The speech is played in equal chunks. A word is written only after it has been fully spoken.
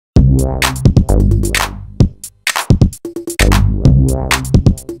Hello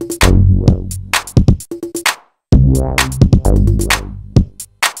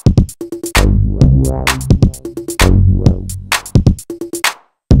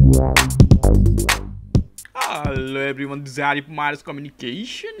everyone, this is Ritrovato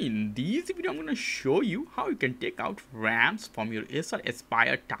Communication. In this video, I'm going to show you how you can take out RAMs from your Acer,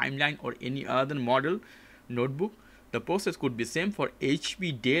 Aspire, Timeline or any other model notebook. The process could be same for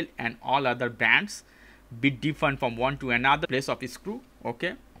HP, Dell and all other brands, bit different from one to another place of screw.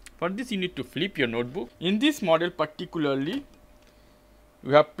 Okay, for this you need to flip your notebook. In this model particularly,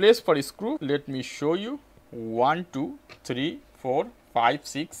 we have place for screw. Let me show you. 1, 2, 3, 4, 5,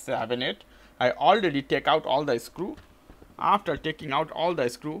 6, 7, 8. I already take out all the screw. After taking out all the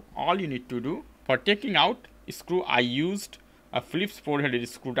screw, all you need to do for taking out screw, I used a Phillips 400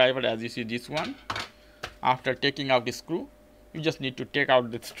 screwdriver, as you see this one. After taking out the screw, you just need to take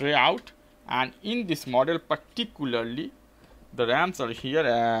out the tray out. And in this model particularly, the RAMs are here,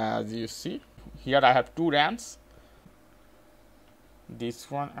 as you see. Here I have two RAMs.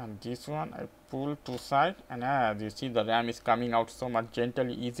 This one and this one. I pull two sides, and as you see, the RAM is coming out so much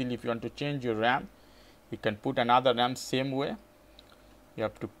gently, easily. If you want to change your RAM, you can put another RAM same way. You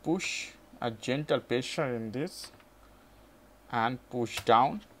have to push a gentle pressure in this and push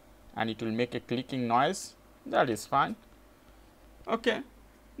down, and it will make a clicking noise. That is fine. Okay,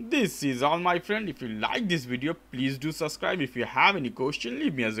 this is all, my friend. If you like this video, please do subscribe. If you have any question,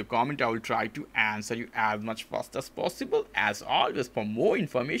 leave me as a comment. I will try to answer you as much fast as possible. As always, for more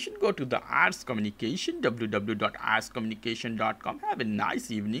information, go to the Arts Communication, www.artscommunication.com. Have a nice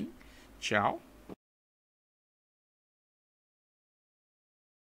evening. Ciao.